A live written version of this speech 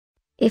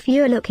If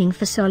you're looking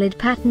for solid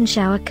pattern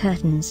shower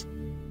curtains,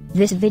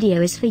 this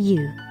video is for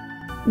you.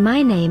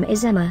 My name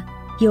is Emma,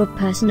 your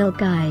personal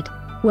guide.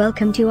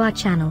 Welcome to our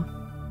channel.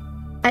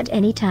 At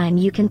any time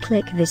you can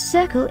click this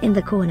circle in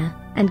the corner,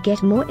 and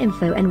get more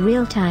info and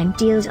real-time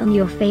deals on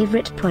your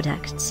favorite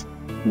products.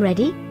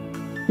 Ready?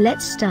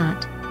 Let's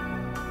start.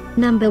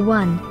 Number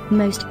 1,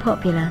 Most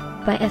Popular,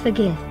 by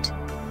Eforgift.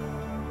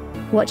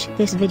 Watch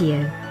this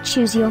video,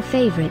 choose your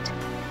favorite.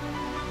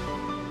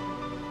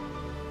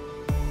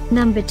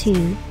 Number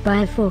 2,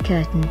 by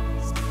Eforcurtain.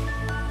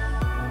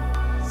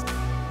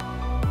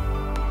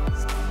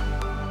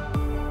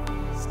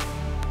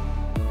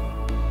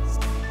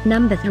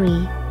 Number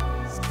 3.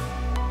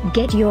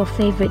 Get your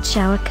favorite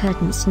shower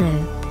curtains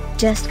now.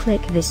 Just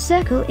click this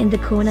circle in the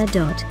corner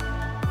dot.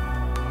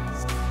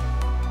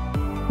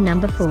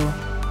 Number 4.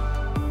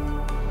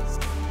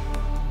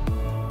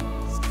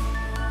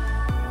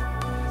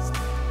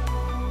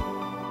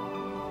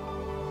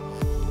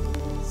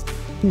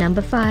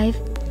 Number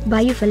 5,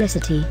 by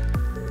Ufelicity.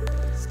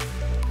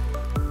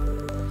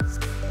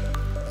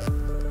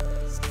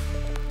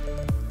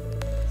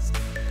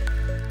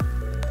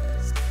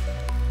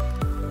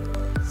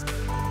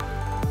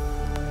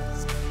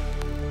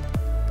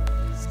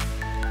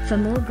 For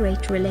more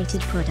great related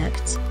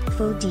products,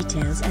 full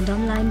details and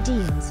online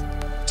deals,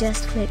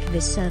 just click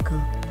this circle.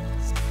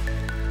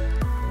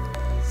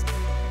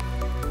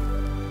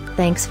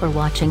 Thanks for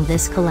watching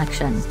this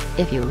collection.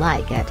 If you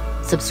like it,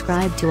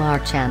 subscribe to our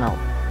channel.